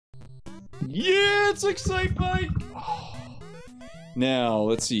Yeah, it's Excitebike! Oh. Now,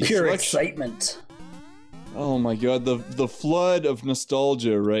 let's see. Pure excitement. Oh my god, the flood of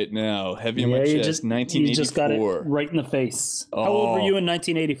nostalgia right now. Heavy on my chest, 1984. You just got it right in the face. Oh. How old were you in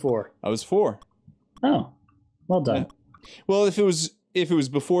 1984? I was 4. Oh, well done. Yeah. Well, if it was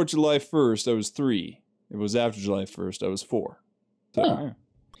before July 1st, I was 3. If it was after July 1st, I was 4. So,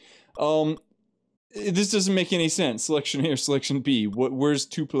 yeah. This doesn't make any sense. Selection A or Selection B? Where's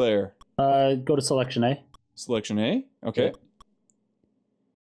 2-player? Go to Selection A. Selection A? Okay.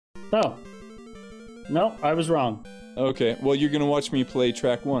 Oh. No, I was wrong. Okay, well, you're gonna watch me play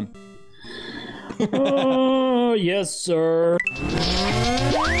track 1. Oh, yes, sir. Don't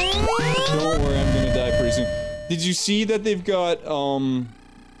worry, I'm gonna die pretty soon. Did you see that they've got,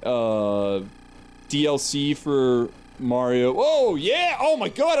 DLC for Mario? Oh, yeah! Oh my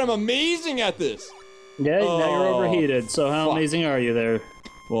god, I'm amazing at this! Yeah, now you're overheated, so how amazing are you there?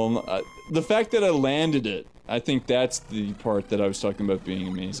 Well, the fact that I landed it, I think that's the part that I was talking about being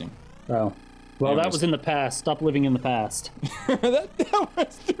amazing. Oh. Well, that was in the past. Stop living in the past. that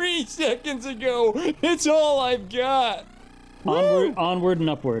was 3 seconds ago! It's all I've got! Onward and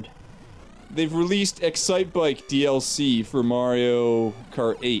upward. They've released Excitebike DLC for Mario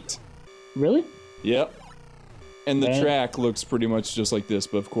Kart 8. Really? Yep. And the track looks pretty much just like this,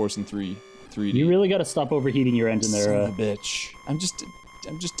 but of course in 3D. You really got to stop overheating your engine there. Son of a bitch. I'm just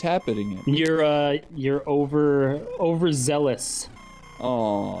tapping it. You're overzealous.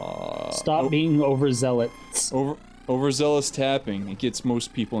 Aww. Stop being overzealous. Overzealous tapping. It gets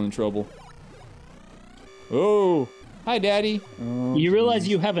most people in trouble. Oh, hi, Daddy. Oh, you realize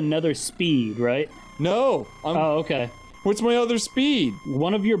you have another speed, right? No. Oh, okay. What's my other speed?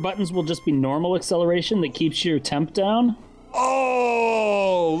 One of your buttons will just be normal acceleration that keeps your temp down.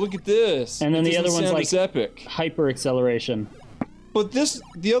 Oh, look at this. And then the other one's like epic. Hyper acceleration. But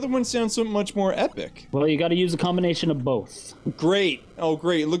the other one sounds so much more epic. Well, you got to use a combination of both. Great. Oh,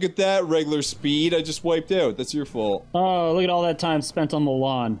 great. Look at that regular speed. I just wiped out. That's your fault. Oh, look at all that time spent on the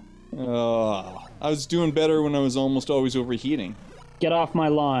lawn. I was doing better when I was almost always overheating. Get off my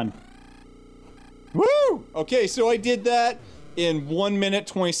lawn. Woo! Okay, so I did that in 1 minute,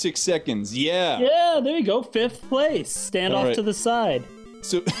 26 seconds. Yeah. Yeah, there you go. 5th place. Stand off to the side.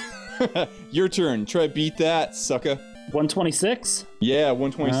 So, your turn. Try beat that, sucker. 126? Yeah,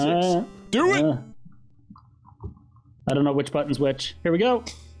 126. Do it! I don't know which button's which. Here we go.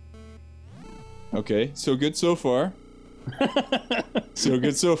 Okay, so good so far. So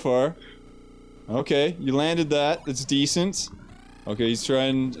good so far. Okay, you landed that. That's decent. Okay, he's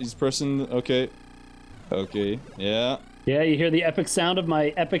pressing, okay. Okay, yeah. Yeah, you hear the epic sound of my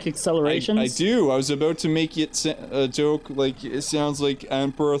epic accelerations? I do. I was about to make it a joke like it sounds like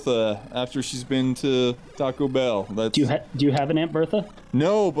Aunt Bertha after she's been to Taco Bell. That's... Do you have an Aunt Bertha?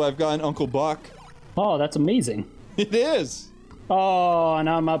 No, but I've got an Uncle Buck. Oh, that's amazing. It is. Oh, and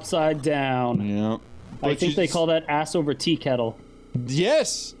I'm upside down. Yeah. I think they call that ass over tea kettle.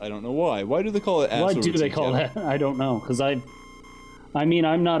 Yes. I don't know why. Why do they call it ass over tea kettle? Why do they call that? I don't know, because I mean,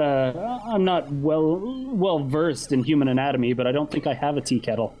 I'm not well versed in human anatomy, but I don't think I have a tea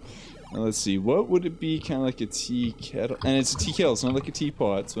kettle. Now, let's see, what would it be? Kind of like a tea kettle, and it's a tea kettle. It's not like a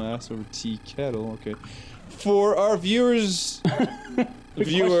teapot. So ass over tea kettle. Okay. For our viewers,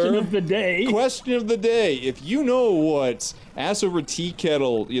 question of the day. Question of the day. If you know what ass over tea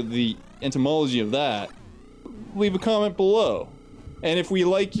kettle, the etymology of that, leave a comment below. And if we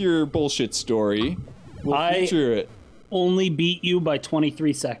like your bullshit story, we'll feature it. Only beat you by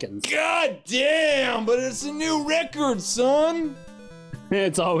 23 seconds. God damn, but it's a new record, son!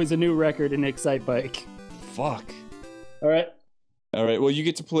 It's always a new record in Excitebike. Fuck. Alright. Alright, well you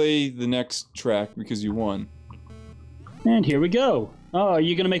get to play the next track because you won. And here we go. Oh, are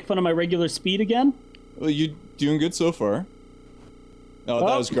you gonna make fun of my regular speed again? Well, you're doing good so far. Oh,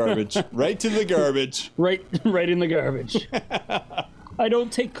 that was garbage. Right to the garbage. Right in the garbage. I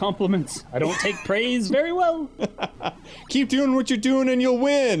don't take compliments. I don't take praise very well. Keep doing what you're doing and you'll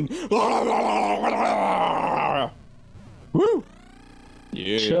win. Woo!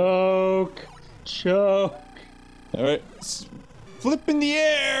 Yeah. Choke. All right. Flip in the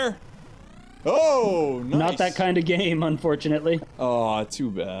air. Oh, nice. Not that kind of game, unfortunately. Oh,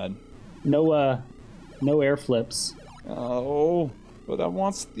 too bad. No air flips. Oh, but I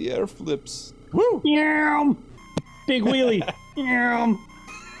want the air flips. Woo! Yeah. Big wheelie.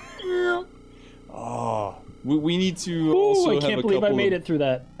 Oh, we need to also have a couple. I can't believe I made it through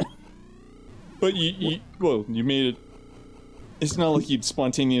that. But you made it. It's not like you'd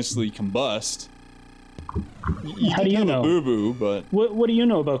spontaneously combust. How do you know? Boo boo, but what do you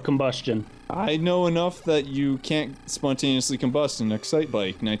know about combustion? I know enough that you can't spontaneously combust an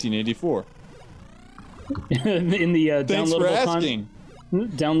Excitebike 1984. In the Thanks for asking.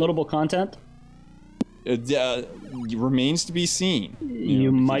 Downloadable content? Remains to be seen.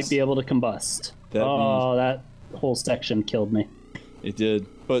 You might be able to combust. That whole section killed me. It did.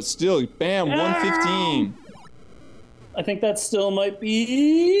 But still, bam, 115. I think that still might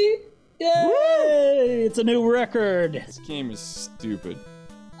be... Yay! Woo! It's a new record. This game is stupid.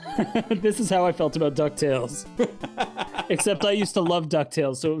 This is how I felt about DuckTales. Except I used to love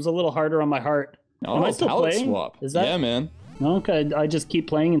DuckTales, so it was a little harder on my heart. Am I still playing? Swap. Is that... Yeah, man. Okay, I just keep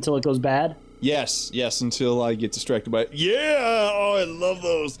playing until it goes bad? Yes, until I get distracted by it. Yeah! Oh, I love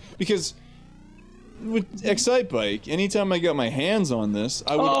those. Because with Excitebike, anytime I got my hands on this,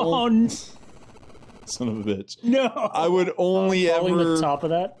 I would Son of a bitch. No! I would only falling ever... the top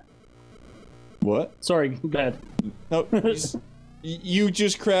of that? What? Sorry, go ahead. No, you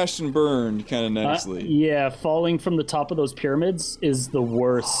just crashed and burned kind of nicely. Yeah, falling from the top of those pyramids is the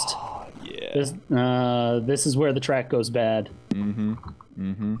worst. Yeah. This is where the track goes bad.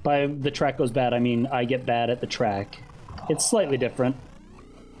 By the track goes bad, I mean I get bad at the track. It's slightly different.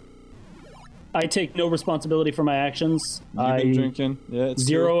 I take no responsibility for my actions. You've been drinking? Yeah, it's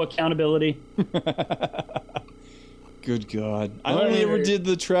zero accountability. Good God. I only ever did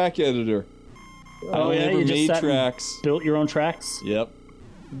the track editor. I only ever you made just tracks. Built your own tracks? Yep.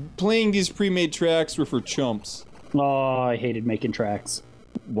 Playing these pre-made tracks were for chumps. Oh, I hated making tracks.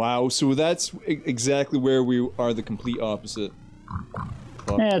 Wow, so that's exactly where we are the complete opposite.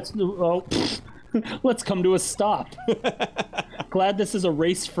 Yeah, let's come to a stop. Glad this is a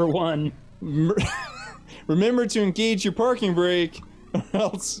race for one. Remember to engage your parking brake, or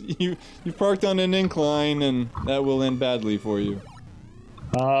else you parked on an incline, and that will end badly for you.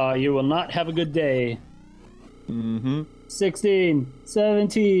 You will not have a good day. 16,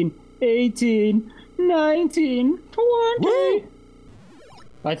 17, 18, 19, 20. Woo!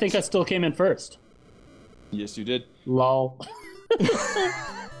 I think I still came in first. Yes, you did. Lol.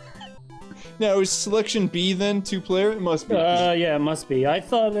 Now, is selection B then two-player? It must be. Yeah, it must be. I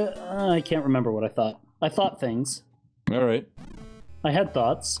thought... I can't remember what I thought. I thought things. All right. I had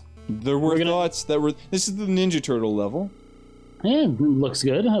thoughts. There were thoughts that were... This is the Ninja Turtle level. Yeah, looks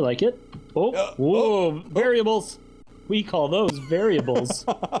good. I like it. Whoa, variables. We call those variables.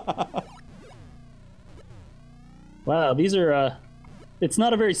 Wow, these are... It's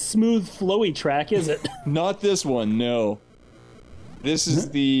not a very smooth, flowy track, is it? Not this one, no. This is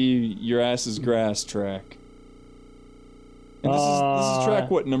the Your Ass is Grass track. And this is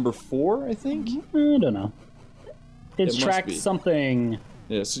track, what, number 4, I think? I don't know. It's track something.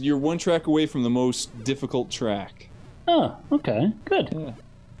 Yeah, so you're one track away from the most difficult track. Oh, okay, good. Yeah.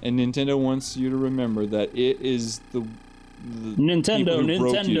 And Nintendo wants you to remember that it is the Nintendo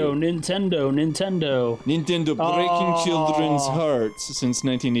breaking children's hearts since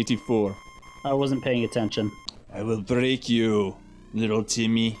 1984. I wasn't paying attention. I will break you, little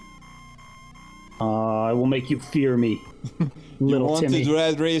Timmy. I will make you fear me, little Timmy. You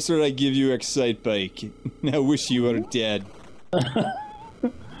wanted Rad Racer, I give you Excitebike. I wish you were dead.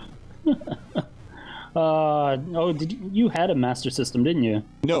 You had a Master System, didn't you?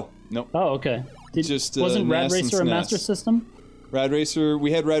 No. Oh, okay. Wasn't Rad NES Racer a Master System? Rad Racer,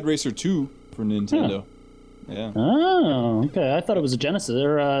 we had Rad Racer 2 for Nintendo. Yeah. Oh, okay. I thought it was a Genesis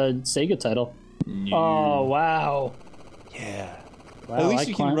or a Sega title. Yeah. Oh, wow. Yeah. Wow, at least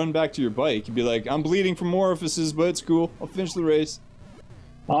you can run back to your bike and be like, I'm bleeding from orifices, but it's cool. I'll finish the race.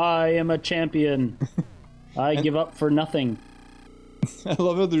 I am a champion. I give up for nothing. I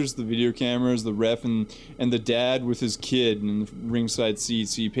love how there's the video cameras, the ref, and the dad with his kid in the ringside seat,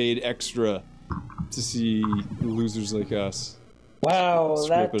 so you paid extra to see losers like us. Wow,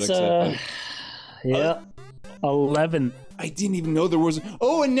 that's... yeah. 11. I didn't even know there was...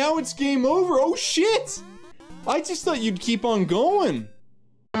 Oh, and now it's game over! Oh, shit! I just thought you'd keep on going.